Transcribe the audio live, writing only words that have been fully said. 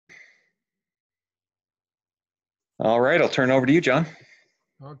All right, I'll turn over to you, John.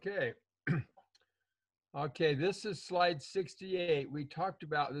 Okay. Okay, this is slide 68. We talked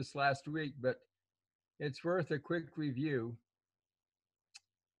about this last week, but it's worth a quick review.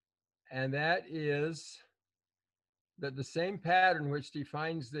 And that is that the same pattern which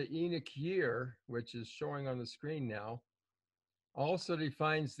defines the Enoch year, which is showing on the screen now, also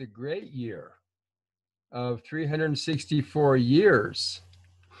defines the great year of 364 years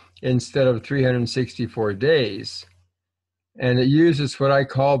instead of 364 days. And it uses what I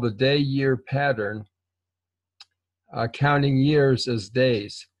call the day-year pattern, counting years as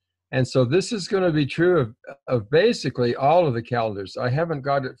days. And so this is going to be true of basically all of the calendars. I haven't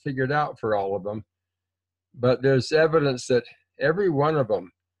got it figured out for all of them, but there's evidence that every one of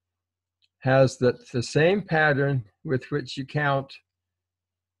them has the same pattern with which you count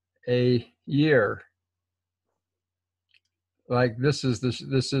a year. Like this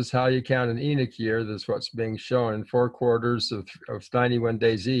is how you count an Enoch year. This is what's being shown in 4 quarters of 91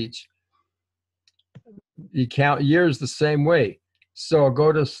 days each. You count years the same way. So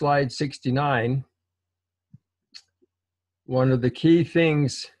go to slide 69. One of the key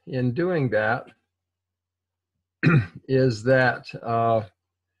things in doing that is that one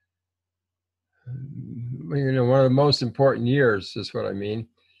of the most important years is what I mean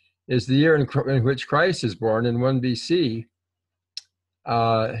is the year in which Christ is born in 1 BC.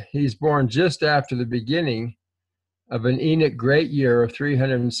 He's born just after the beginning of an Enoch great year of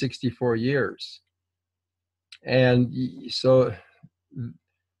 364 years. And so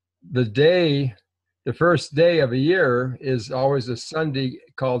the first day of a year is always a Sunday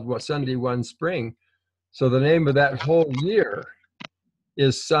called Sunday 1 Spring. So the name of that whole year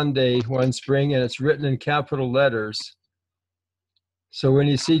is Sunday 1 Spring, and it's written in capital letters. So when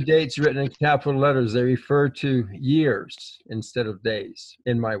you see dates written in capital letters, they refer to years instead of days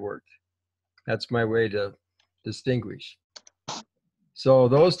in my work. That's my way to distinguish. So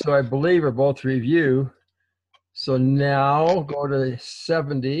those two, I believe, are both review. So now go to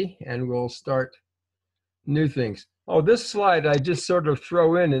 70 and we'll start new things. Oh, this slide I just sort of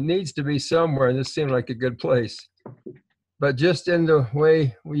throw in. It needs to be somewhere, and this seemed like a good place. But just in the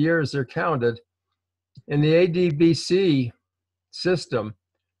way years are counted, in the AD-BC system,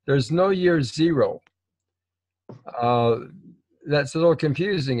 there's no year 0. That's a little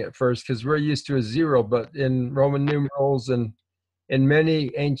confusing at first because we're used to a 0, but in Roman numerals and in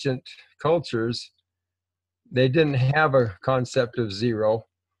many ancient cultures, they didn't have a concept of 0.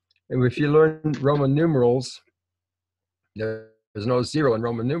 And if you learn Roman numerals, there's no 0 in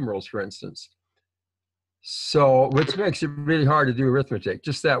Roman numerals, for instance. So, which makes it really hard to do arithmetic,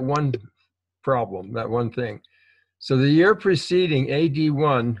 just that one problem, that one thing. So the year preceding AD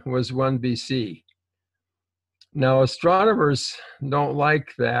 1 was 1 BC. Now, astronomers don't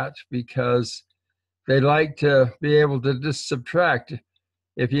like that because they like to be able to just subtract.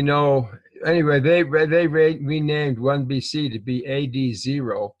 If you know, anyway, they renamed 1 BC to be AD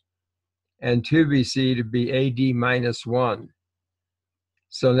 0 and 2 BC to be AD -1.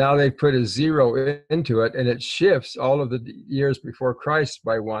 So now they put a 0 into it, and it shifts all of the years before Christ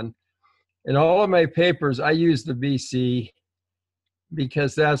by 1. In all of my papers, I use the BC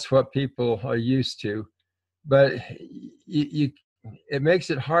because that's what people are used to. But it makes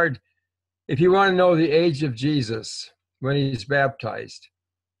it hard. If you want to know the age of Jesus when he's baptized,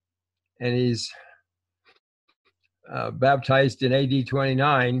 and he's baptized in AD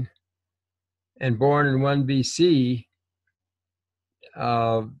 29 and born in 1 BC,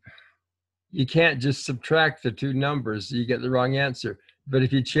 you can't just subtract the two numbers. You get the wrong answer. But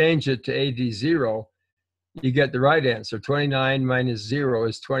if you change it to AD 0, you get the right answer. 29 minus 0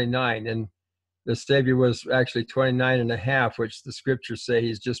 is 29. And the Savior was actually 29 and a half, which the scriptures say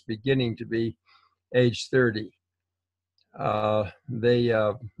he's just beginning to be age 30. They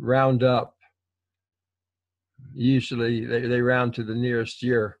round up. Usually they round to the nearest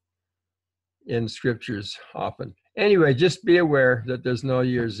year in scriptures often. Anyway, just be aware that there's no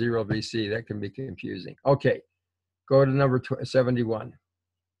year 0 BC. That can be confusing. Okay, go to number 71.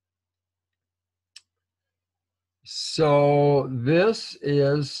 So this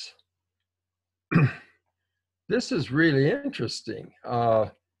is really interesting.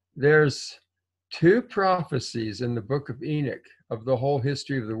 There's 2 prophecies in the book of Enoch of the whole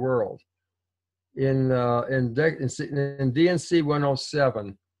history of the world. In D&C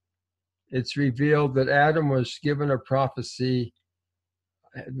 107, it's revealed that Adam was given a prophecy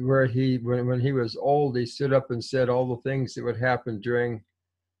where when he was old, he stood up and said all the things that would happen during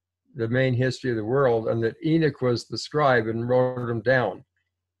the main history of the world, and that Enoch was the scribe and wrote them down.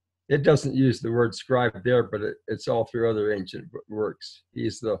 It doesn't use the word scribe there, but it's all through other ancient works.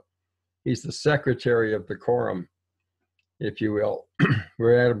 He's the secretary of the quorum. if you will,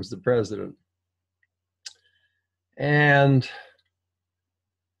 where Adam's the president. And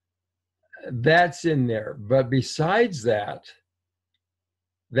that's in there. But besides that,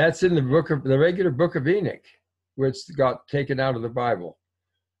 that's in the regular book of Enoch, which got taken out of the Bible.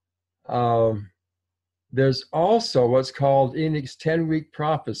 There's also what's called Enoch's 10-week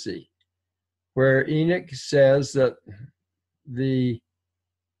prophecy, where Enoch says that the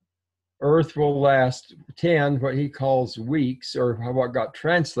earth will last 10, what he calls weeks, or what got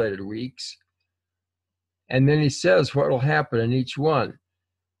translated weeks. And then he says what will happen in each one.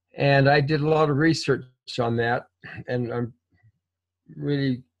 And I did a lot of research on that, and I'm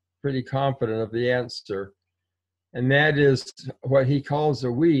really pretty confident of the answer. And that is, what he calls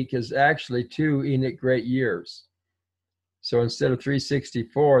a week is actually 2 Enoch great years. So instead of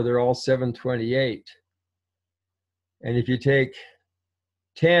 364, they're all 728. And if you take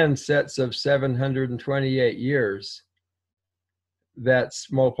 10 sets of 728 years, that's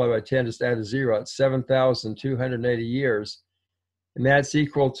multiplied by 10, just add a 0, it's 7,280 years. And that's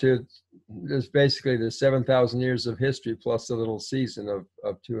equal to, it's basically the 7,000 years of history plus a little season of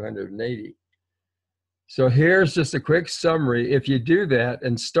 280. So here's just a quick summary. If you do that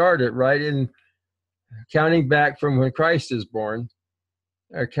and start it right in counting back from when Christ is born,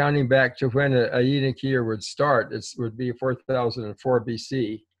 or counting back to when a Enoch year would start, it would be 4004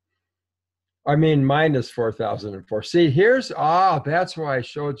 BC. I mean, minus 4004. See, that's why I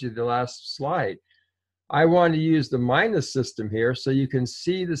showed you the last slide. I want to use the minus system here so you can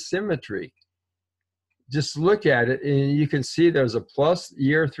see the symmetry. Just look at it and you can see there's a plus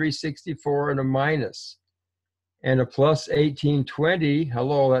year 364 and a minus. And a plus 1820,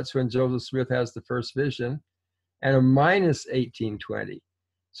 hello, that's when Joseph Smith has the first vision, and a minus 1820.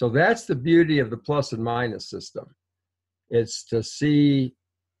 So that's the beauty of the plus and minus system. It's to see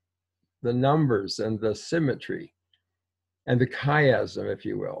the numbers and the symmetry and the chiasm, if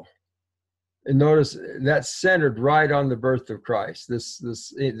you will. And notice that's centered right on the birth of Christ. This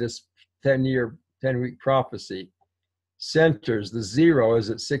 10-week prophecy centers, the 0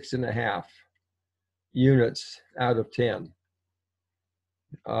 is at 6.5 units out of 10.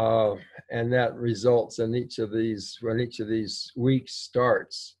 And that results in each of these, when each of these weeks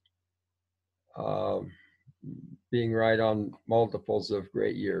starts, being right on multiples of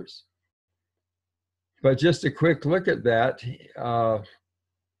great years. But just a quick look at that.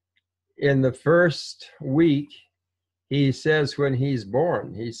 In the first week, he says when he's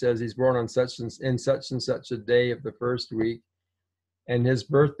born, he says he's born on such and such a day of the first week. And his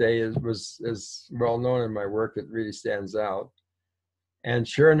birthday is well known in my work. It really stands out. And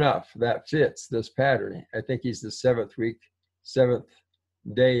sure enough, that fits this pattern. I think he's the 7th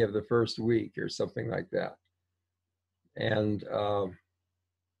day of the first week or something like that. And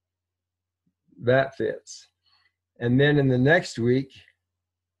that fits. And then in the next week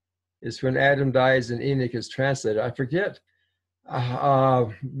is when Adam dies and Enoch is translated. I forget.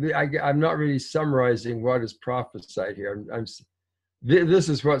 I'm not really summarizing what is prophesied here. This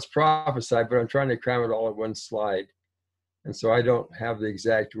is what's prophesied, but I'm trying to cram it all in one slide. And so I don't have the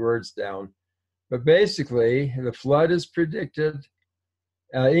exact words down. But basically, the flood is predicted.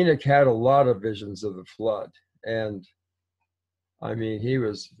 Enoch had a lot of visions of the flood. And I mean,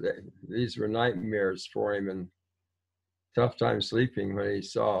 these were nightmares for him and tough time sleeping when he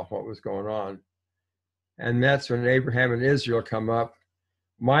saw what was going on. And that's when Abraham and Israel come up.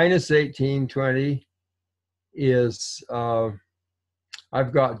 Minus 1820 is,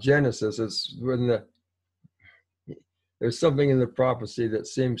 I've got Genesis. It's when there's something in the prophecy that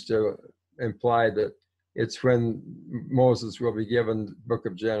seems to imply that it's when Moses will be given the book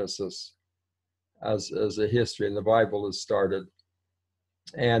of Genesis as a history, and the Bible is started.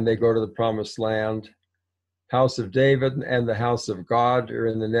 And they go to the promised land. House of David and the house of God are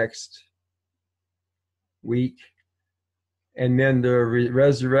in the next week. And then the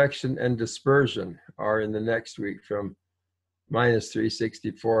resurrection and dispersion are in the next week, from minus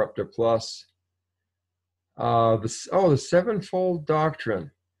 364 up to plus. The sevenfold doctrine.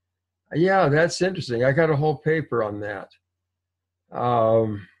 Yeah, that's interesting. I got a whole paper on that.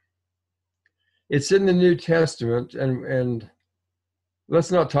 It's in the New Testament, and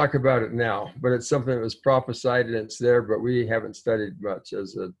let's not talk about it now, but it's something that was prophesied and it's there, but we haven't studied much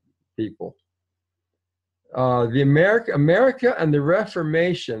as a people. The America and the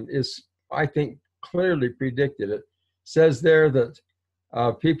Reformation is, I think, clearly predicted. It says there that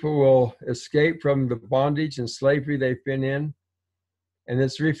people will escape from the bondage and slavery they've been in. And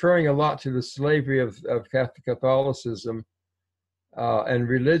it's referring a lot to the slavery of Catholicism and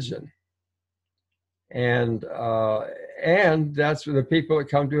religion. And that's where the people that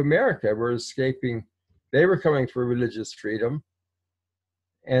come to America were escaping They were coming for religious freedom.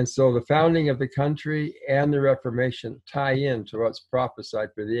 And so the founding of the country and the Reformation tie in to what's prophesied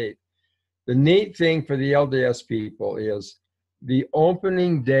for the 8th. The neat thing for the LDS people is the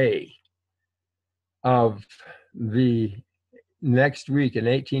opening day of the next week in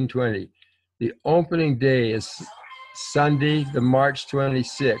 1820. The opening day is Sunday, the March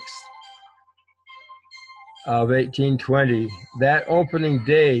 26th of 1820. That opening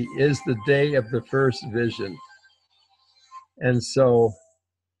day is the day of the first vision. And so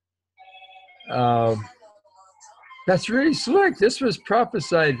that's really slick. This was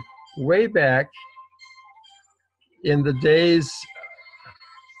prophesied way back in the days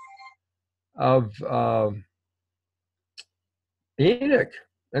of Enoch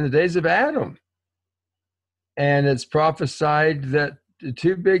and the days of Adam. And it's prophesied that the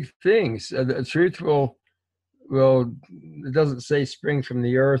two big things, the truth will, it doesn't say spring from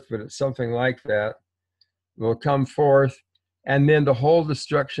the earth, but it's something like that, will come forth. And then the whole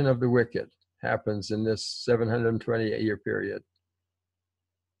destruction of the wicked happens in this 728-year period.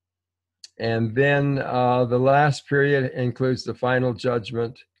 And then the last period includes the final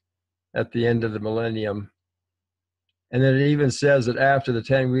judgment at the end of the millennium. And then it even says that after the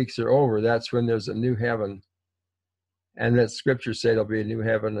 10 weeks are over, that's when there's a new heaven. And that scriptures say there'll be a new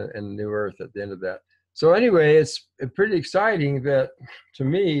heaven and a new earth at the end of that. So anyway, it's pretty exciting that, to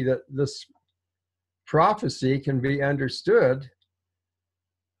me, that this prophecy can be understood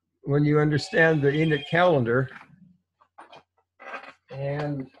when you understand the Enoch calendar.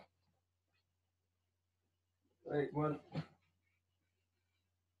 And wait one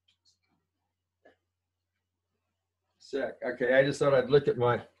sec. Okay, I just thought I'd at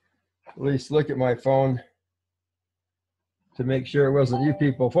least look at my phone to make sure it wasn't you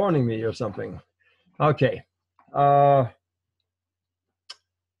people phoning me or something. Okay.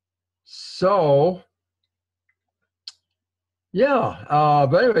 So yeah,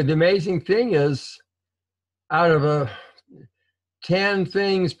 but anyway, the amazing thing is, out of 10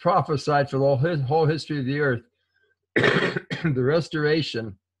 things prophesied for the whole history of the earth, the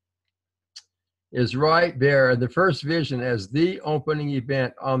restoration is right there, the first vision as the opening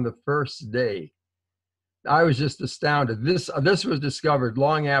event on the first day. I was just astounded. This was discovered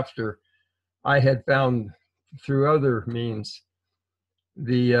long after I had found, through other means,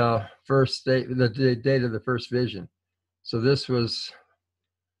 the first date, the date of the first vision. So this was,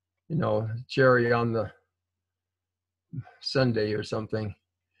 cherry on the Sunday or something.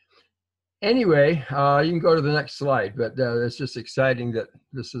 Anyway, you can go to the next slide, but it's just exciting that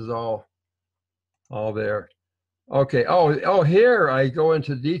this is all there. Okay. Oh, here I go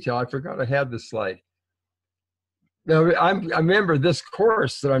into detail. I forgot I had this slide. Now, I remember this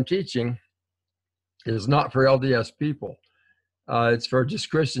course that I'm teaching is not for LDS people. It's for just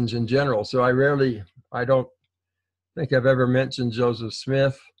Christians in general. So I don't think I've ever mentioned Joseph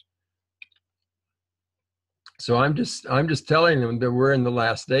Smith. So I'm just telling them that we're in the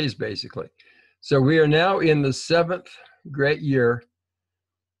last days, basically. So we are now in the 7th great year,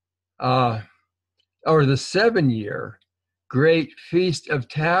 or the 7-year great Feast of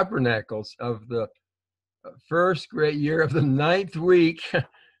Tabernacles of the first great year of the 9th week.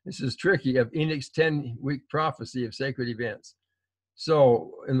 This is tricky, of Enoch's 10-week prophecy of sacred events.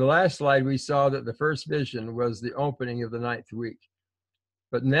 So in the last slide, we saw that the first vision was the opening of the 9th week.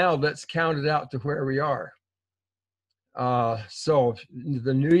 But now let's count it out to where we are. So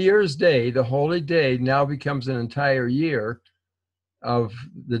the New Year's Day, the holy day, now becomes an entire year of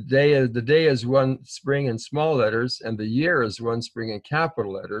the day. The day is one spring in small letters, and the year is one spring in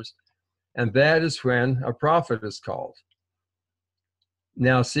capital letters. And that is when a prophet is called.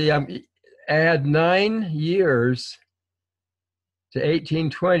 Now, see, add 9 years to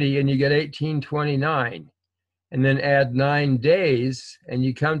 1820, and you get 1829. And then add 9 days, and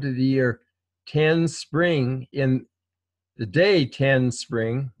you come to the year 10 spring, in the day 10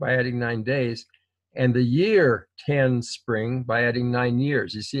 spring by adding 9 days, and the year 10 spring by adding 9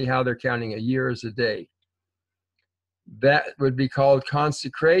 years. You see how they're counting a year as a day. That would be called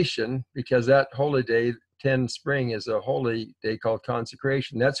consecration, because that holy day, 10 spring, is a holy day called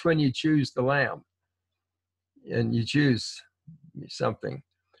consecration. That's when you choose the lamb and you choose something.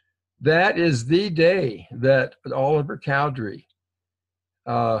 That is the day that Oliver Cowdery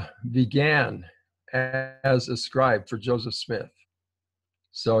began as a scribe for Joseph Smith.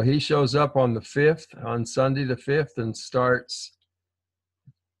 So he shows up on the 5th, on Sunday the 5th, and starts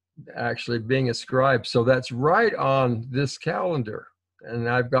actually being a scribe. So that's right on this calendar. And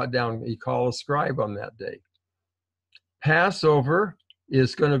I've got down, you call a scribe on that day. Passover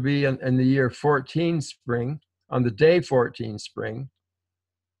is going to be in the year 14 spring, on the day 14 spring.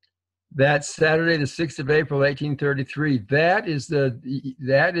 That's Saturday, the 6th of April, 1833. That is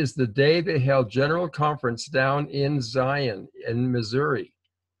the day they held General Conference down in Zion, in Missouri.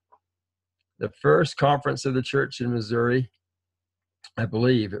 The first conference of the church in Missouri. I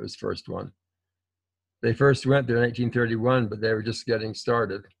believe it was the first one. They first went there in 1831, but they were just getting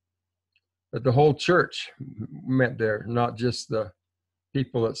started. But the whole church met there, not just the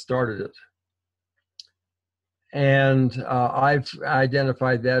people that started it. And I've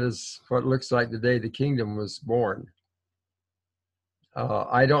identified that as what looks like the day the kingdom was born.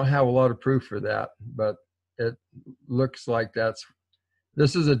 I don't have a lot of proof for that, but it looks like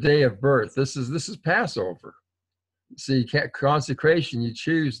this is a day of birth. This is Passover. See, consecration, you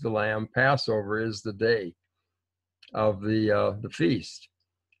choose the lamb. Passover is the day of the feast.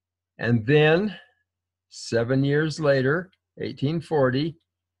 And then 7 years later, 1840,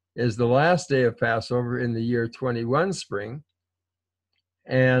 is the last day of Passover in the year 21 spring.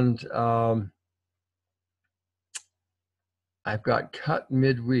 And I've got cut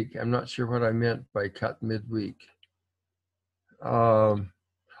midweek. I'm not sure what I meant by cut midweek. Cut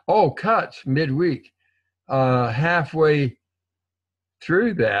midweek. Halfway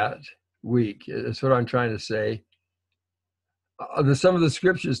through that week is what I'm trying to say. Some of the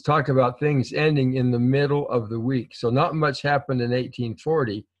scriptures talk about things ending in the middle of the week. So not much happened in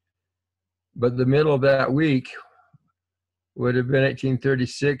 1840, but the middle of that week would have been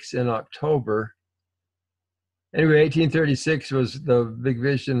 1836 in October. Anyway, 1836 was the big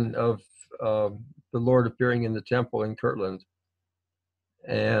vision of the Lord appearing in the temple in Kirtland.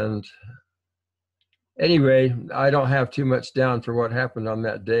 And anyway, I don't have too much down for what happened on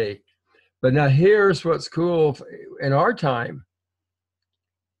that day. But now here's what's cool in our time.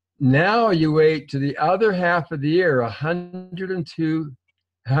 Now you wait to the other half of the year,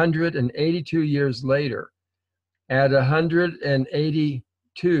 182 years later. Add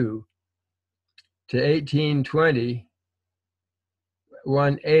 182 to 1820.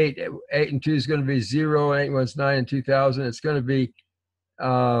 8 and 2 is going to be 0, 8 1's 9, and 2000. It's going to be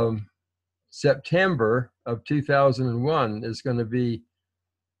September of 2001 is going to be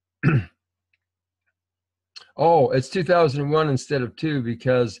it's 2001 instead of 2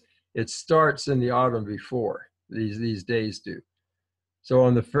 because it starts in the autumn before these days do. So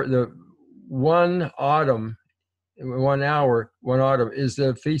on the one autumn is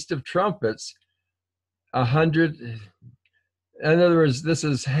the Feast of Trumpets. 100. In other words, this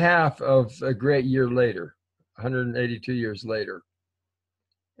is half of a great year later, 182 years later,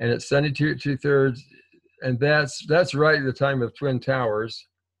 and it's Sunday 2/3, and that's right at the time of Twin Towers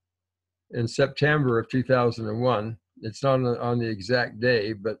in September of 2001. It's not on the exact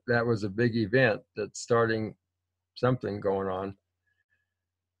day, but that was a big event that's starting something going on.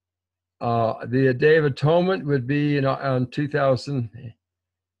 The Day of Atonement would be on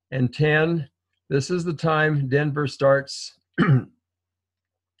 2010. This is the time Denver starts. The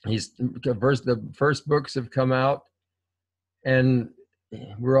first books have come out, and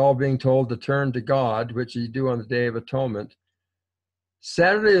we're all being told to turn to God, which you do on the Day of Atonement.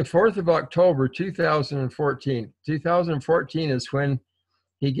 Saturday, the 4th of October, 2014. 2014 is when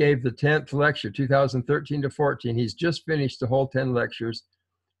he gave the 10th lecture, 2013 to 14. He's just finished the whole 10 lectures,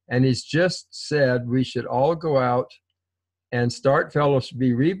 and he's just said we should all go out and start fellowship,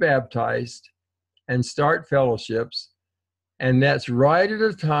 be rebaptized, and start fellowships. And that's right at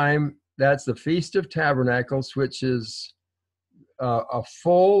a time, that's the Feast of Tabernacles, which is a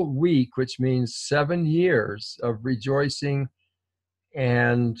full week, which means 7 years of rejoicing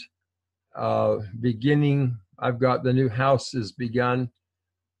and beginning. I've got the new house is begun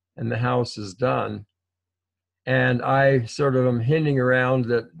and the house is done. And I sort of am hinting around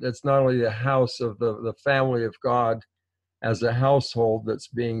that it's not only the house of the family of God as a household that's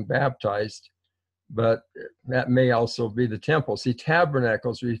being baptized, but that may also be the temple. See,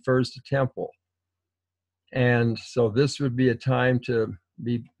 tabernacles refers to temple. And so this would be a time to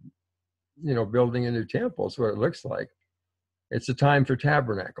be, building a new temple is what it looks like. It's a time for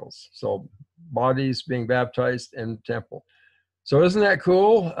tabernacles. So bodies being baptized in temple. So isn't that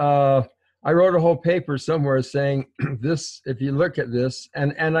cool? I wrote a whole paper somewhere saying this, if you look at this,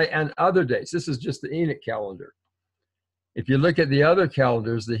 and other days, this is just the Enoch calendar. If you look at the other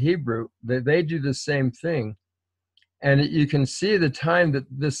calendars, the Hebrew, they do the same thing. And you can see the time that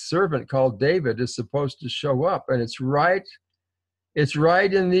this servant called David is supposed to show up. And it's right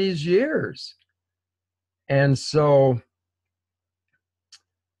in these years. And so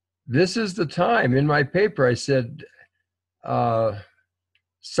this is the time. In my paper, I said,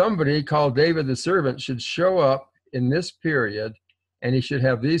 somebody called David the servant should show up in this period, and he should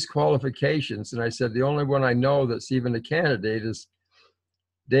have these qualifications. And I said, the only one I know that's even a candidate is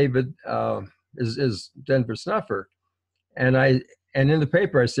David is Denver Snuffer. And in the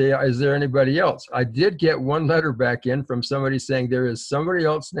paper I say, is there anybody else? I did get one letter back in from somebody saying there is somebody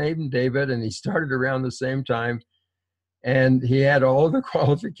else named David, and he started around the same time, and he had all the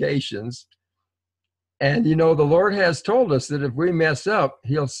qualifications. And the Lord has told us that if we mess up,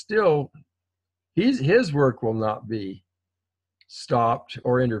 he'll still, his work will not be stopped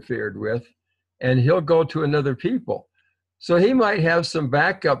or interfered with, and he'll go to another people. So he might have some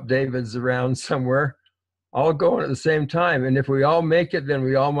backup Davids around somewhere, all going at the same time. And if we all make it, then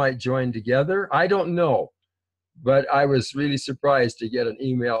we all might join together. I don't know, but I was really surprised to get an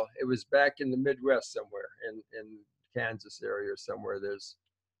email. It was back in the Midwest somewhere, in Kansas area or somewhere.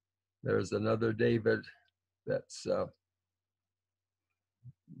 There's another David that's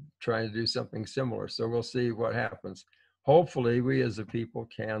trying to do something similar. So we'll see what happens. Hopefully we as a people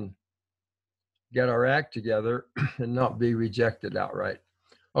can get our act together and not be rejected outright.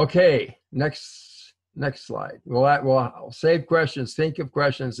 Okay, next slide. We'll save questions, think of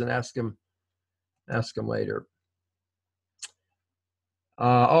questions, and ask them later.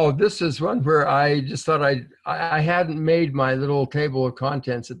 This is one where I just thought I hadn't made my little table of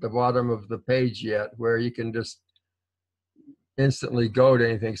contents at the bottom of the page yet, where you can just instantly go to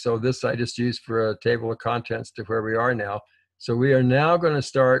anything. So this I just used for a table of contents to where we are now. So we are now going to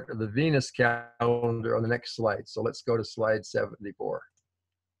start the Venus calendar on the next slide. So let's go to slide 74.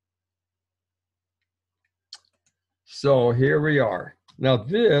 So here we are. Now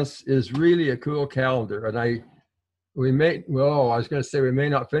this is really a cool calendar, and I was going to say we may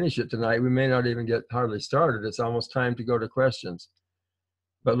not finish it tonight. We may not even get hardly started. It's almost time to go to questions.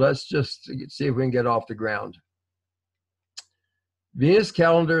 But let's just see if we can get off the ground. Venus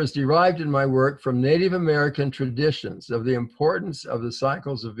calendar is derived in my work from Native American traditions of the importance of the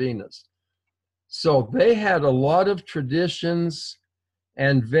cycles of Venus. So they had a lot of traditions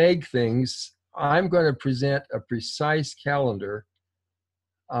and vague things. I'm going to present a precise calendar.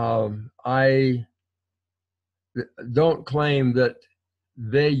 I don't claim that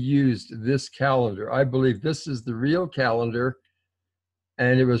they used this calendar. I believe this is the real calendar,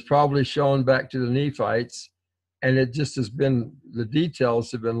 and it was probably shown back to the Nephites, and it just has been, the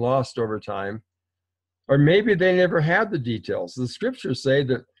details have been lost over time. Or maybe they never had the details. The scriptures say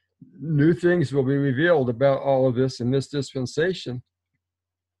that new things will be revealed about all of this in this dispensation.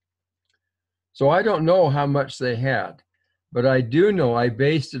 So I don't know how much they had, but I do know I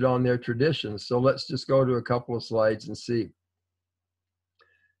based it on their traditions. So let's just go to a couple of slides and see.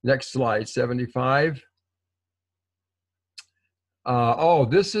 Next slide, 75.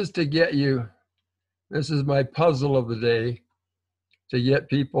 This is to get you, this is my puzzle of the day, to get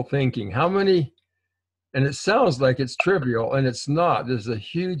people thinking. How many, and it sounds like it's trivial, and it's not. There's a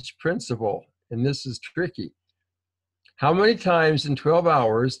huge principle, and this is tricky. How many times in 12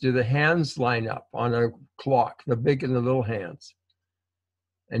 hours do the hands line up on a clock, the big and the little hands?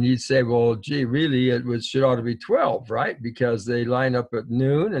 And you'd say, well, gee, really, should ought to be 12, right? Because they line up at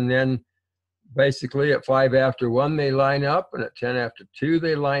noon, and then basically at 5 after 1, they line up, and at 10 after 2,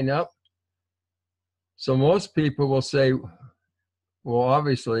 they line up. So most people will say, well,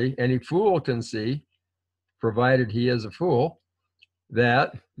 obviously, any fool can see, provided he is a fool,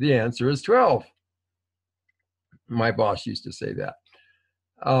 that the answer is 12. My boss used to say that.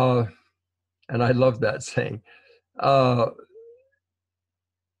 And I love that saying.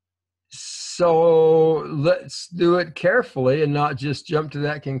 So let's do it carefully and not just jump to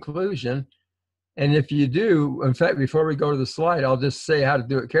that conclusion. And if you do, in fact, before we go to the slide, I'll just say how to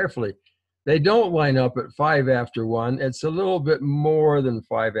do it carefully. They don't line up at 5 after 1. It's a little bit more than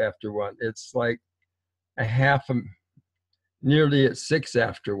 5 after 1. It's like nearly at 6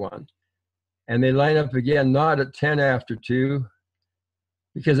 after 1. And they line up again, not at 10 after 2,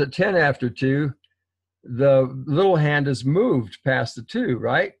 because at 10 after 2, the little hand is moved past the 2,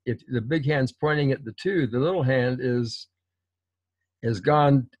 right? If the big hand's pointing at the 2, the little hand is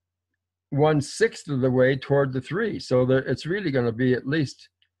gone 1/6 of the way toward the 3. So it's really going to be at least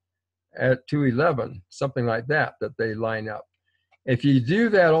at 2:11, something like that they line up. If you do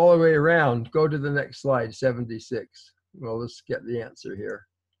that all the way around, go to the next slide, 76. Well, let's get the answer here.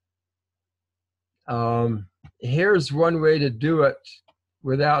 Here's one way to do it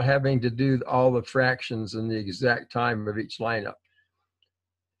without having to do all the fractions and the exact time of each lineup.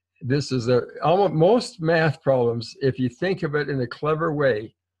 This is most math problems, if you think of it in a clever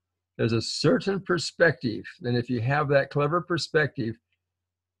way, there's a certain perspective. And if you have that clever perspective,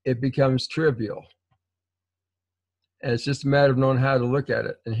 it becomes trivial. And it's just a matter of knowing how to look at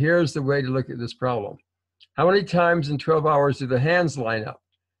it. And here's the way to look at this problem. How many times in 12 hours do the hands line up?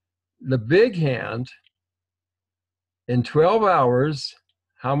 The big hand in 12 hours,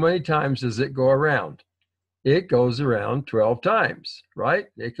 how many times does it go around? It goes around 12 times, right?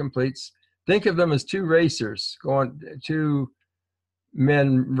 It completes, think of them as two racers, two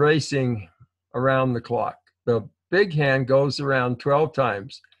men racing around the clock. The big hand goes around 12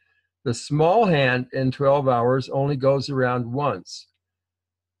 times. The small hand in 12 hours only goes around once.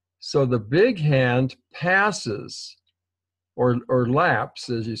 So the big hand passes, or laps,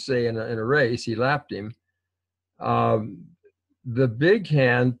 as you say in a race, he lapped him. The big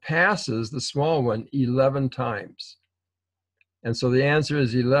hand passes the small one 11 times. And so the answer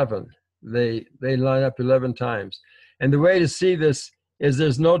is 11. They line up 11 times. And the way to see this is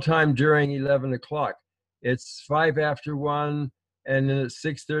there's no time during 11 o'clock. It's 5 after 1, and then it's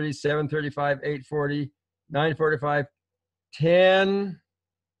 6:30, 7:35, 8:40, 9:45, 10,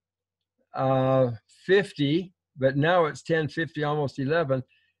 50, but now it's 10:50, almost 11.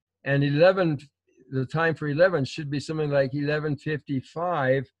 And 11, the time for 11 should be something like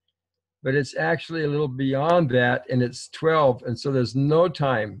 11:55, but it's actually a little beyond that, and it's 12. And so there's no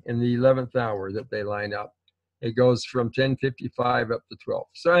time in the 11th hour that they line up. It goes from 10:55 up to 12.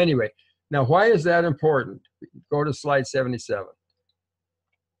 So anyway, now why is that important? Go to slide 77.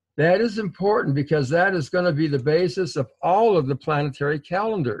 That is important because that is going to be the basis of all of the planetary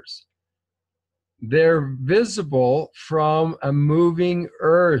calendars. They're visible from a moving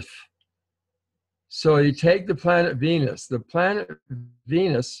Earth. So you take the planet Venus. The planet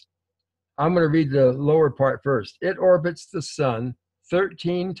Venus, I'm going to read the lower part first. It orbits the sun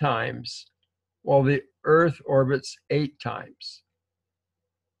 13 times, while the Earth orbits 8 times.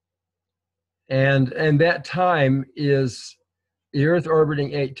 And that time is the Earth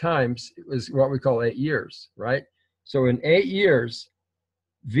orbiting 8 times is what we call 8 years, right? So in 8 years,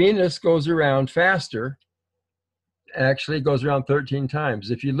 Venus goes around faster, actually goes around 13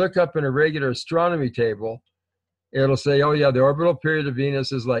 times. If you look up in a regular astronomy table, it'll say, oh yeah, the orbital period of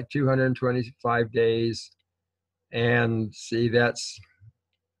Venus is like 225 days. And see, that's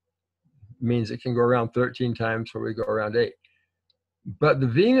means it can go around 13 times where we go around 8. But the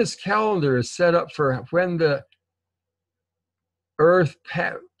Venus calendar is set up for when the Earth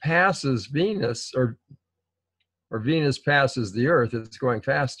passes Venus, or Venus passes the Earth, it's going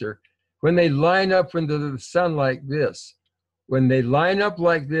faster. When they line up into the sun like this, when they line up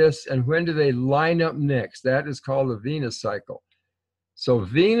like this, and when do they line up next? That is called the Venus cycle. So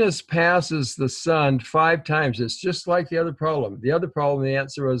Venus passes the sun 5 times. It's just like the other problem. The other problem, the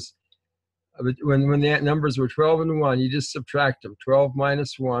answer was when the numbers were 12 and 1, you just subtract them. 12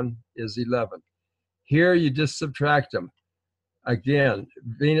 minus 1 is 11. Here you just subtract them. Again,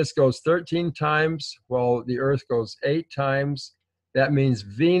 Venus goes 13 times while the Earth goes 8 times. That means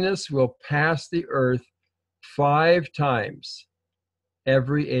Venus will pass the Earth 5 times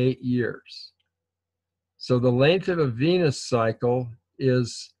every 8 years. So the length of a Venus cycle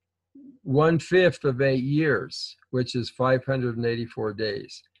is 1/5 of 8 years, which is 584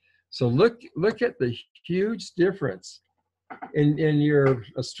 days. So look at the huge difference. In your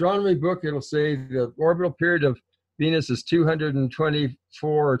astronomy book, it'll say the orbital period of Venus is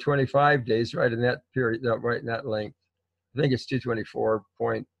 224 or 25 days, right in that period, right in that length. I think it's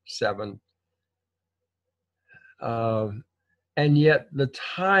 224.7. And yet the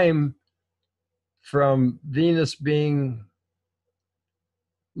time from Venus being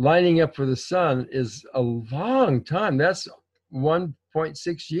lining up for the sun is a long time. That's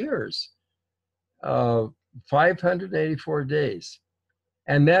 1.6 years, 584 days.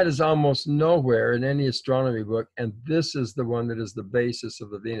 And that is almost nowhere in any astronomy book. And this is the one that is the basis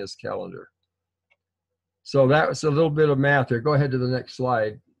of the Venus calendar. So that was a little bit of math there. Go ahead to the next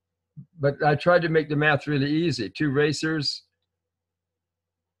slide. But I tried to make the math really easy. 2 racers,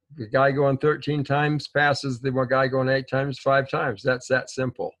 the guy going 13 times passes the guy going 8 times 5 times. That's that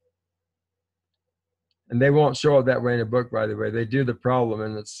simple. And they won't show it that way in a book, by the way. They do the problem,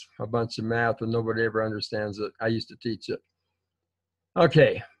 and it's a bunch of math, and nobody ever understands it. I used to teach it.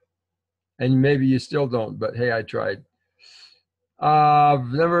 Okay. And maybe you still don't, but hey, I tried.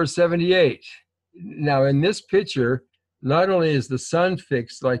 Number 78. Now, in this picture, not only is the sun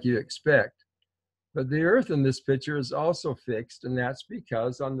fixed like you expect, but the Earth in this picture is also fixed, and that's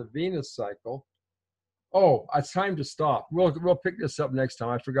because on the Venus cycle, oh, it's time to stop. We'll pick this up next time.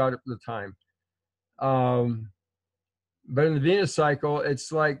 I forgot the time. But in the Venus cycle,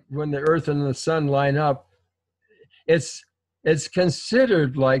 it's like when the Earth and the sun line up, it's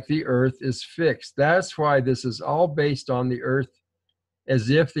considered like the Earth is fixed. That's why this is all based on the Earth, as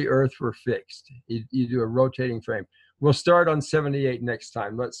if the Earth were fixed. You do a rotating frame. We'll start on 78 next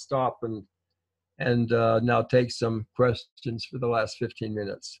time. Let's stop and now take some questions for the last 15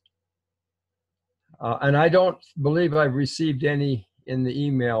 minutes. And I don't believe I've received any in the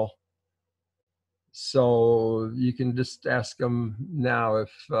email. So you can just ask them now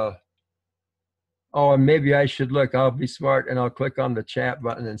if, oh, and maybe I should look. I'll be smart and I'll click on the chat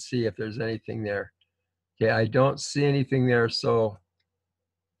button and see if there's anything there. Okay, I don't see anything there, so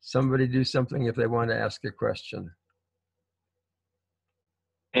somebody do something if they want to ask a question.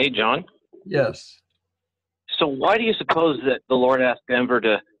 Hey, John. Yes. So why do you suppose that the Lord asked Denver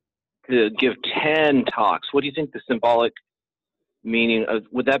to give 10 talks? What do you think the symbolic meaning of,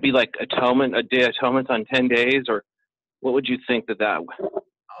 would that be like atonement, a day of atonement on 10 days, or what would you think that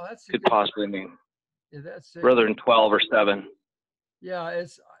could possibly mean? Yeah, rather than 12 or 7. Yeah,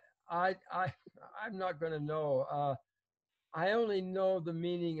 I'm not going to know. I only know the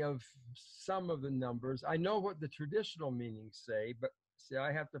meaning of some of the numbers. I know what the traditional meanings say, but see,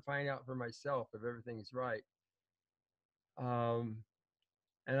 I have to find out for myself if everything's right. And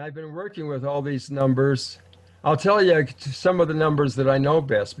I've been working with all these numbers. I'll tell you some of the numbers that I know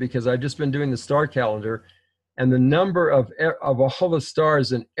best because I've just been doing the star calendar, and the number of all the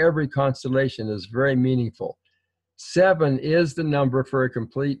stars in every constellation is very meaningful. 7 is the number for a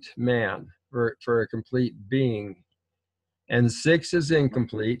complete man, for a complete being. And 6 is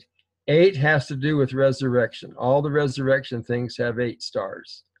incomplete. 8 has to do with resurrection. All the resurrection things have 8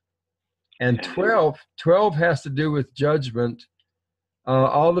 stars. And 12 has to do with judgment.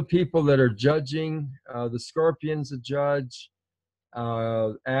 All the people that are judging, the scorpion's a judge,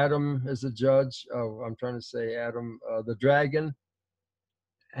 Adam is a judge. Oh, I'm trying to say Adam. The dragon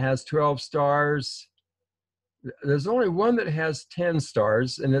has 12 stars. There's only one that has 10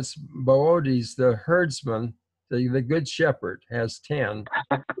 stars, and it's Boades, the herdsman, the good shepherd, has 10.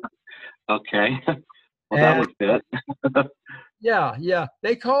 Okay. Well, that would fit. Yeah.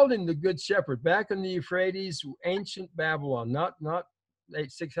 They called him the good shepherd back in the Euphrates, ancient Babylon, not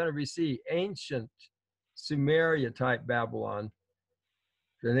 600 BC, ancient Sumeria type Babylon.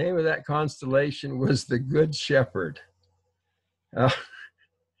 The name of that constellation was the Good Shepherd.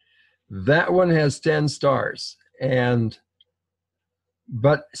 That one has 10 stars.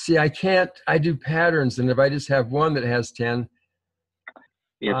 But see, I do patterns, and if I just have one that has 10,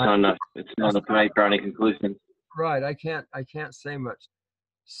 it's not enough. It's not enough to draw any conclusions. Right, I can't say much.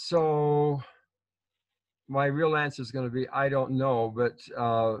 So my real answer is going to be I don't know, but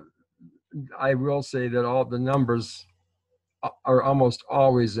I will say that all the numbers are almost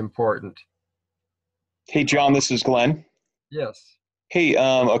always important. Hey, John, this is Glenn. Yes. Hey,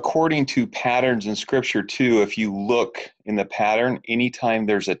 according to patterns in scripture too, if you look in the pattern, anytime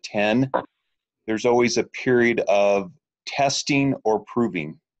there's a 10, there's always a period of testing or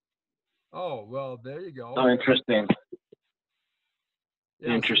proving. Oh, well, there you go. Oh, interesting.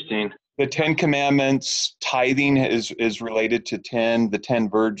 Yeah, interesting. The 10 commandments, tithing is related to 10, the 10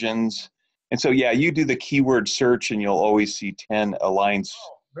 virgins. And so, yeah, you do the keyword search and you'll always see 10 aligns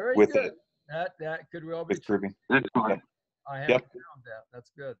with good. it. That could well be with proving. That's fine. Yep. I haven't found that.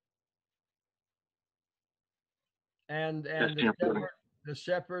 That's good. And the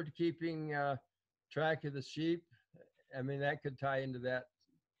shepherd keeping track of the sheep, I mean, that could tie into that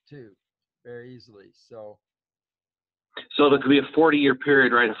too, very easily. So there could be a 40-year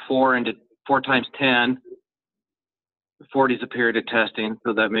period, right? 4 times 10. 40 is a period of testing,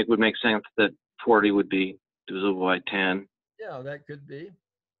 so that would make sense that 40 would be divisible by 10. Yeah, that could be.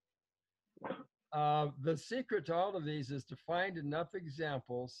 The secret to all of these is to find enough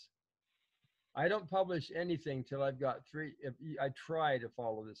examples. I don't publish anything till I've got 3. If I try to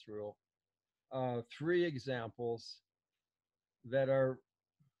follow this rule, 3 examples that are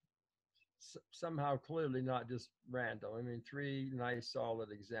somehow clearly not just random. I mean, 3 nice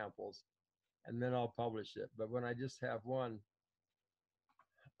solid examples, and then I'll publish it. But when I just have one,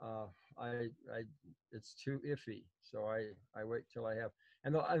 it's too iffy. So I wait till I have.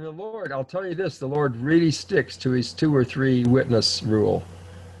 And the Lord, I'll tell you this: the Lord really sticks to his 2 or 3 witness rule.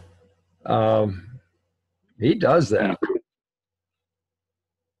 He does that.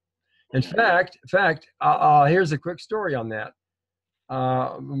 In fact, here's a quick story on that.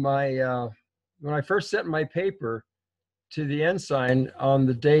 When I first sent my paper to the Ensign on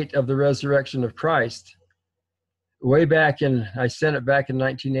the date of the resurrection of Christ, I sent it back in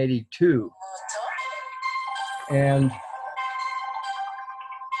 1982. And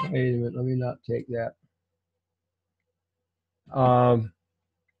wait a minute, let me not take that.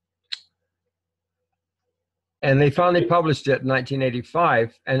 And they finally published it in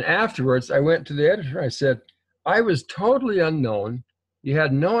 1985. And afterwards, I went to the editor. I said, I was totally unknown. You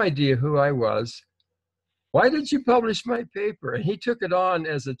had no idea who I was. Why did you publish my paper? And he took it on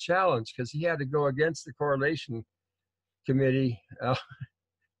as a challenge because he had to go against the correlation committee,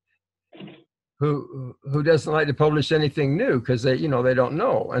 who doesn't like to publish anything new because they don't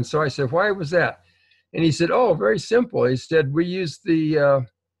know. And so I said, why was that? And he said, oh, very simple. He said, we use the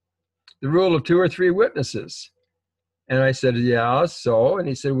rule of 2 or 3 witnesses. And I said, yeah, so. And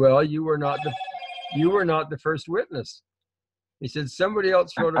he said, well, you were not the first witness. He said, somebody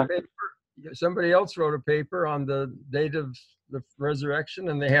else wrote a paper on the date of the resurrection,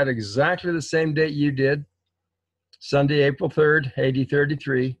 and they had exactly the same date you did, Sunday, April 3rd, AD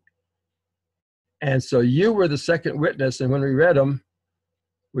 33. And so you were the second witness, and when we read them,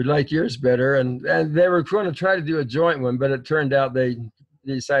 we liked yours better. And they were going to try to do a joint one, but it turned out they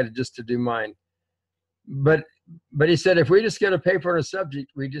decided just to do mine. But he said, if we just get a paper on a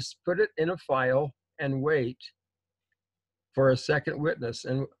subject, we just put it in a file and wait for a second witness,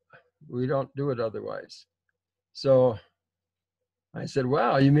 and we don't do it otherwise. So I said,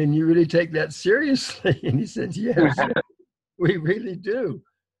 wow, you mean you really take that seriously? And he said, yes, we really do.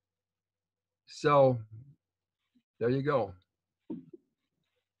 So there you go.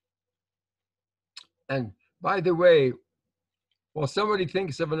 And by the way, while somebody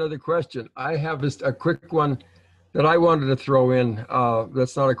thinks of another question, I have just a quick one that I wanted to throw in.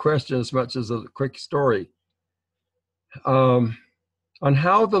 That's not a question as much as a quick story. On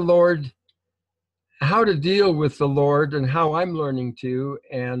how to deal with the Lord, and how I'm learning to.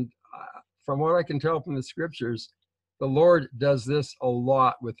 And from what I can tell from the scriptures, the Lord does this a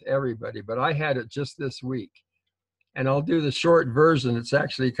lot with everybody, but I had it just this week. And I'll do the short version. It's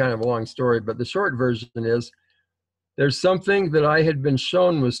actually kind of a long story, but the short version is, there's something that I had been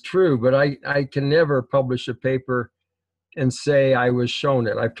shown was true, but I can never publish a paper and say I was shown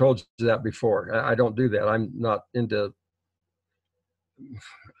it. I've told you that before. I don't do that. I'm not into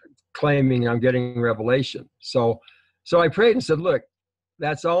claiming I'm getting revelation. So I prayed and said, look,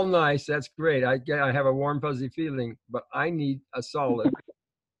 that's all nice. That's great. I have a warm, fuzzy feeling, but I need a solid.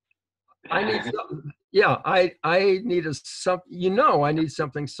 I need something. Yeah, I need I need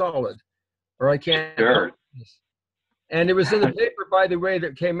something solid, or I can't. Sure. And it was in the paper, by the way,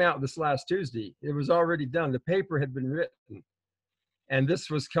 that came out this last Tuesday. It was already done. The paper had been written, and this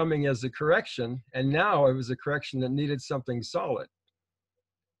was coming as a correction. And now it was a correction that needed something solid.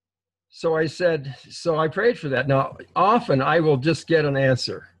 So I prayed for that. Now, often I will just get an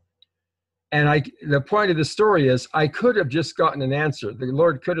answer. And the point of the story is, I could have just gotten an answer. The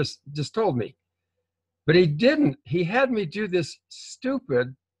Lord could have just told me. But he didn't. He had me do this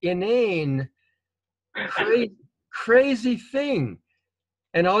stupid, inane, crazy thing.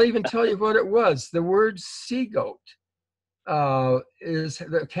 And I'll even tell you what it was. The word sea goat is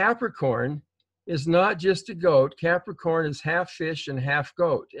the Capricorn is not just a goat. Capricorn is half fish and half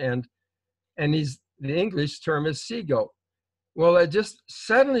goat. And the English term is sea goat. Well, it just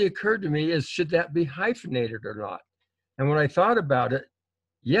suddenly occurred to me should that be hyphenated or not? And when I thought about it,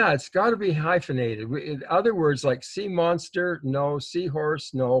 yeah, it's got to be hyphenated. In other words, like sea monster, no.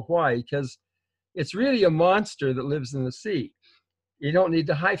 Seahorse, no. Why? Because it's really a monster that lives in the sea. You don't need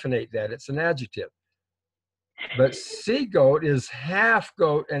to hyphenate that. It's an adjective. But sea goat is half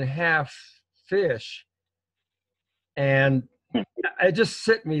goat and half fish. And it just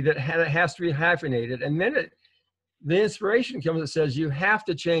hit me that it has to be hyphenated. And then the inspiration comes that says you have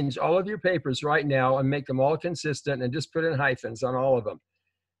to change all of your papers right now and make them all consistent and just put in hyphens on all of them.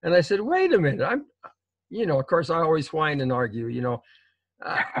 And I said, wait a minute. Of course, I always whine and argue,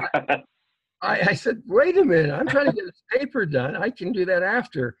 I said, wait a minute. I'm trying to get this paper done. I can do that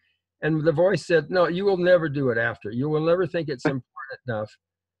after. And the voice said, no, you will never do it after. You will never think it's important enough.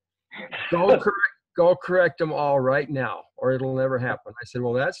 Go correct them all right now, or it'll never happen. I said,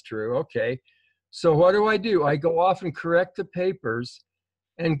 well, that's true. Okay. So what do? I go off and correct the papers.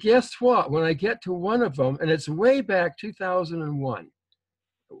 And guess what? When I get to one of them, and it's way back 2001,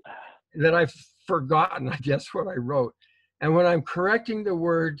 that I've forgotten, I guess, what I wrote. And when I'm correcting the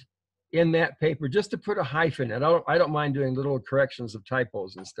word in that paper, just to put a hyphen in, I don't mind doing little corrections of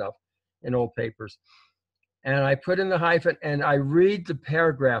typos and stuff in old papers. And I put in the hyphen, and I read the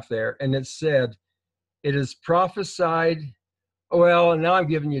paragraph there, and it said, it is prophesied. Well, and now I'm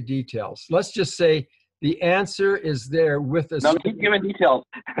giving you details. Let's just say the answer is there with a. No, keep giving details.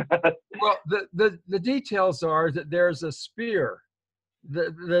 Well, the details are that there's a spear.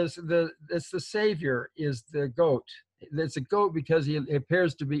 It's the Savior is the goat. It's a goat because he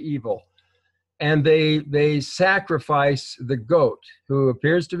appears to be evil, and they sacrifice the goat who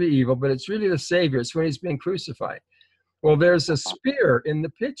appears to be evil, but it's really the Savior. It's when he's being crucified. Well, there's a spear in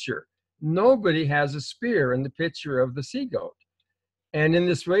the picture. Nobody has a spear in the picture of the sea goat. And in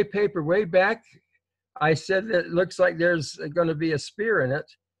this paper way back, I said that it looks like there's going to be a spear in it.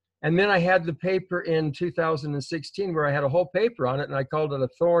 And then I had the paper in 2016 where I had a whole paper on it, and I called it a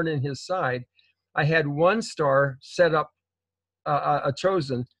thorn in his side. I had one star set up,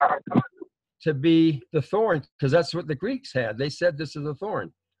 chosen to be the thorn, because that's what the Greeks had. They said this is a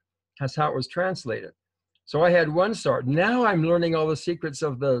thorn. That's how it was translated. So I had one star. Now I'm learning all the secrets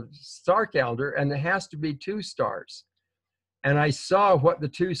of the star calendar, and it has to be 2 stars. And I saw what the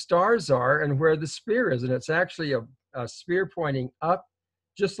 2 stars are and where the spear is. And it's actually a spear pointing up,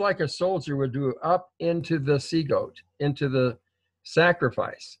 just like a soldier would do, up into the sea goat, into the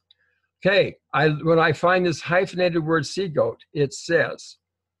sacrifice. Okay, when I find this hyphenated word sea goat, it says,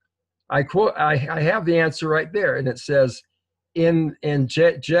 I quote, I have the answer right there, and it says, in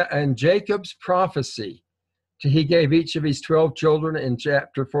Jacob's prophecy, he gave each of his 12 children in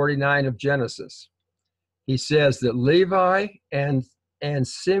chapter 49 of Genesis. He says that Levi and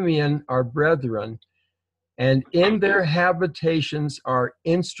Simeon are brethren, and in their habitations are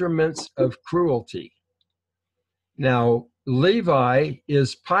instruments of cruelty. Now, Levi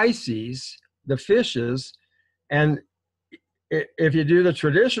is Pisces, the fishes, and if you do the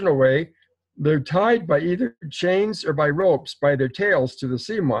traditional way, they're tied by either chains or by ropes by their tails to the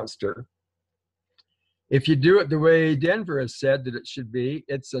sea monster. If you do it the way Denver has said that it should be,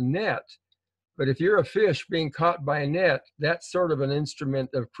 it's a net. But if you're a fish being caught by a net, that's sort of an instrument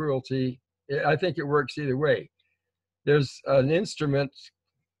of cruelty. I think it works either way. There's an instrument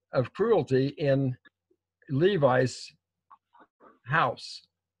of cruelty in Levi's house,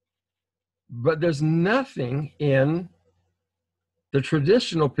 but there's nothing in the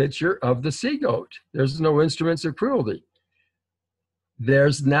traditional picture of the sea goat. There's no instruments of cruelty.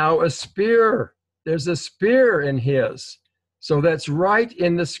 There's now a spear. There's a spear in his. So that's right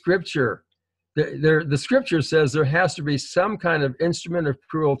in the scripture. The scripture says there has to be some kind of instrument of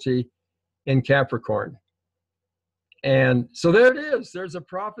cruelty in Capricorn. And so there it is. There's a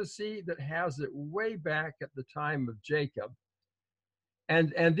prophecy that has it way back at the time of Jacob.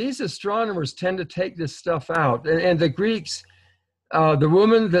 And these astronomers tend to take this stuff out. And the Greeks, the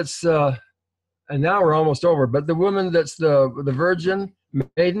woman that's, and now we're almost over, but the woman that's the virgin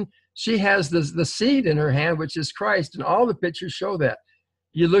maiden, she has the seed in her hand, which is Christ. And all the pictures show that.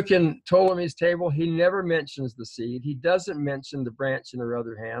 You look in Ptolemy's table, he never mentions the seed. He doesn't mention the branch in her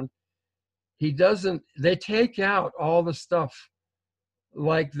other hand. He doesn't, they take out all the stuff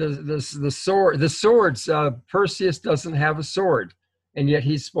like the sword, the swords. Perseus doesn't have a sword, and yet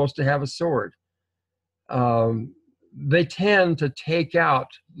he's supposed to have a sword. They tend to take out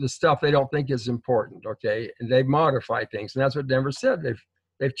the stuff they don't think is important, okay? And they modify things, and that's what Denver said.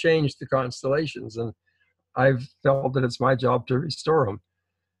 They've changed the constellations, and I've felt that it's my job to restore them.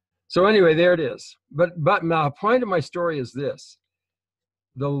 So anyway, there it is. But my point of my story is this.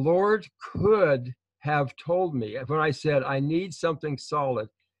 The Lord could have told me, when I said, I need something solid,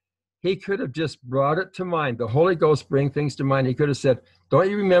 he could have just brought it to mind. The Holy Ghost brings things to mind. He could have said, don't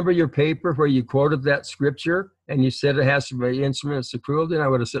you remember your paper where you quoted that scripture and you said it has to be instruments of cruelty? And I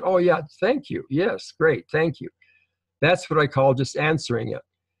would have said, oh yeah, thank you. Yes, great, thank you. That's what I call just answering it.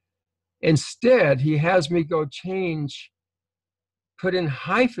 Instead, he has me go change, put in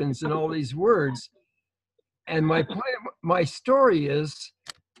hyphens in all these words. And my point of my story is,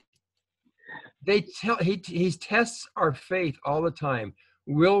 he tests our faith all the time.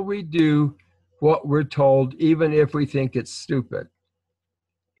 Will we do what we're told, even if we think it's stupid?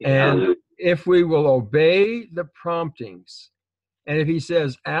 And if we will obey the promptings, and if he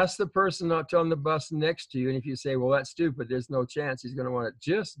says, ask the person not to on the bus next to you, and if you say, well, that's stupid, there's no chance he's going to want it,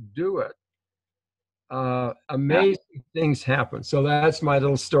 just do it. Amazing things happen. So that's my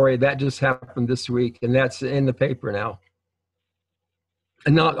little story. That just happened this week, and that's in the paper now.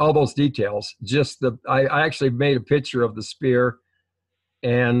 And not all those details, just I actually made a picture of the spear,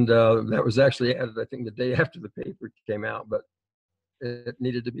 and that was actually added, I think, the day after the paper came out, but it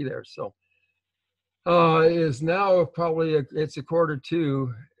needed to be there. So it is now probably, it's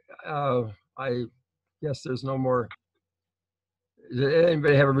 1:45. I guess there's no more. Does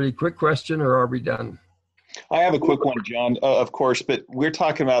anybody have a really quick question, or are we done? I have a quick one, John, of course, but we're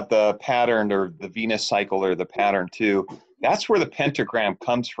talking about the pattern or the Venus cycle or the pattern too. That's where the pentagram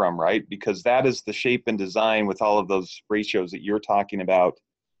comes from, right? Because that is the shape and design with all of those ratios that you're talking about.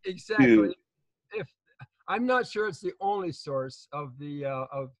 Exactly. I'm not sure it's the only source of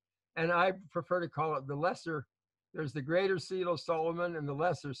and I prefer to call it the lesser. There's the greater seal of Solomon and the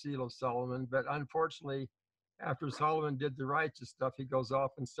lesser seal of Solomon, but unfortunately, after Solomon did the righteous stuff, he goes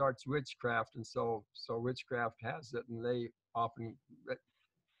off and starts witchcraft, and so witchcraft has it, and they often,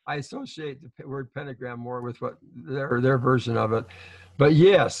 I associate the word pentagram more with what their version of it. But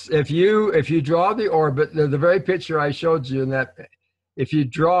yes, if you draw the orbit, the very picture I showed you in that, if you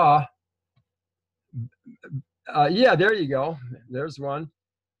draw, yeah, there you go. There's one.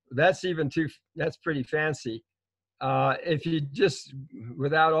 that's that's pretty fancy. If you just,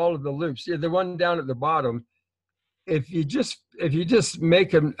 without all of the loops, the one down at the bottom, if you just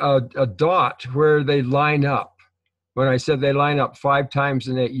make a dot where they line up, when I said they line up 5 times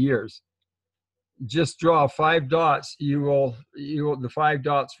in 8 years, just draw 5 dots. The 5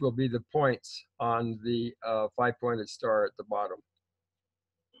 dots will be the points on the 5-pointed star at the bottom.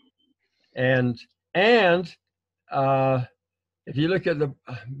 And if you look at the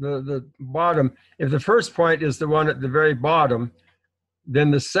bottom, if the first point is the one at the very bottom,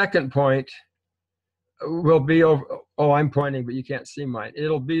 then the second point will be over. Oh, I'm pointing, but you can't see mine.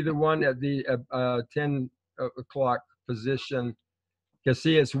 It'll be the one at the 10 o'clock position. Because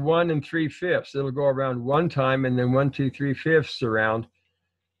see, it's 1 3/5. It'll go around 1 time and then 1 2 3/5 around,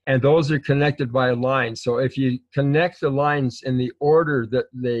 and those are connected by a line. So if you connect the lines in the order that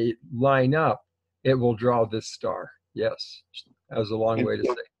they line up, it will draw this star. Yes, that was a long way to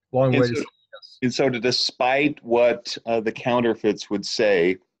say. Yes. And so, despite what the counterfeits would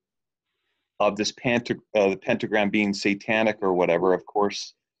say of this the pentagram being satanic or whatever, of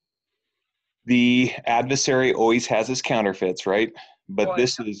course, the adversary always has his counterfeits, right? But well,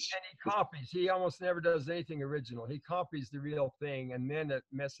 this and is... he copies. He almost never does anything original. He copies the real thing, and then it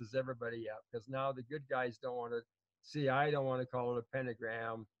messes everybody up, because now the good guys don't want to see. I don't want to call it a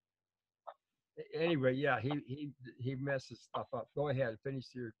pentagram. Anyway, yeah, he messes stuff up. Go ahead, finish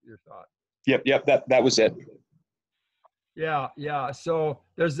your thought. Yep, that was it. Yeah. So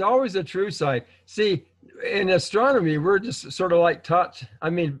there's always a true side. See, in astronomy, we're just sort of like taught. I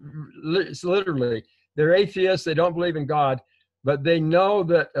mean, literally, they're atheists. They don't believe in God, but they know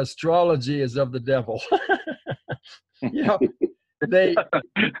that astrology is of the devil.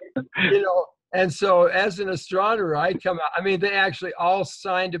 And so as an astronomer, I come out. I mean, they actually all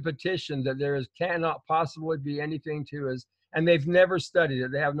signed a petition that cannot possibly be anything to us, and they've never studied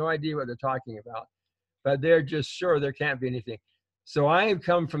it. They have no idea what they're talking about, but they're just sure there can't be anything. So I have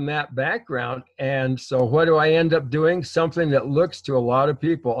come from that background, and so what do I end up doing? Something that looks to a lot of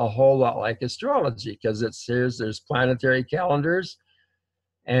people a whole lot like astrology, because there's planetary calendars,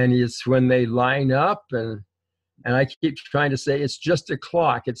 and it's when they line up, and I keep trying to say it's just a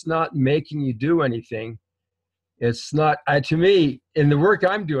clock. It's not making you do anything. It's not, to me, in the work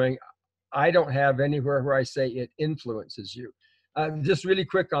I'm doing, I don't have anywhere where I say it influences you. Just really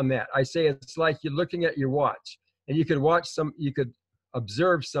quick on that. I say it's like you're looking at your watch, and you could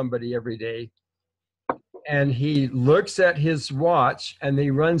observe somebody every day, and he looks at his watch and he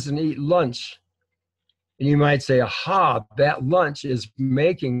runs and eat lunch. And you might say, aha, that lunch is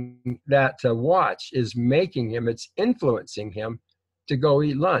making, that watch is making him, it's influencing him to go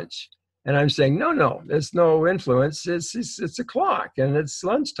eat lunch. And I'm saying, no, there's no influence. It's a clock and it's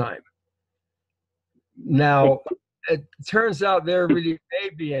lunchtime. Now, it turns out there really may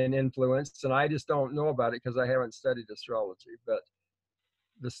be an influence, and I just don't know about it because I haven't studied astrology. But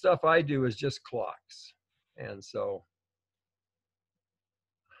the stuff I do is just clocks. And so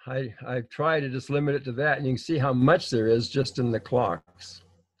I try to just limit it to that, and you can see how much there is just in the clocks.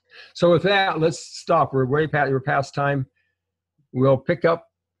 So with that, let's stop. We're past time. We'll pick up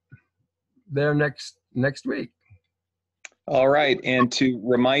there next week. All right, and to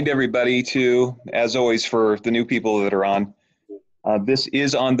remind everybody to, as always, for the new people that are on, this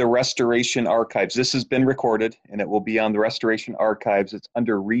is on the Restoration Archives. This has been recorded, and it will be on the Restoration Archives. It's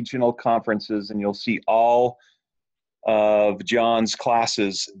under Regional Conferences, and you'll see all of John's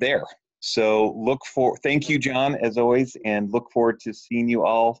classes there. So thank you, John, as always, and look forward to seeing you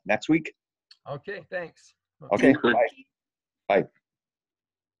all next week. Okay, thanks. Okay, bye. Bye.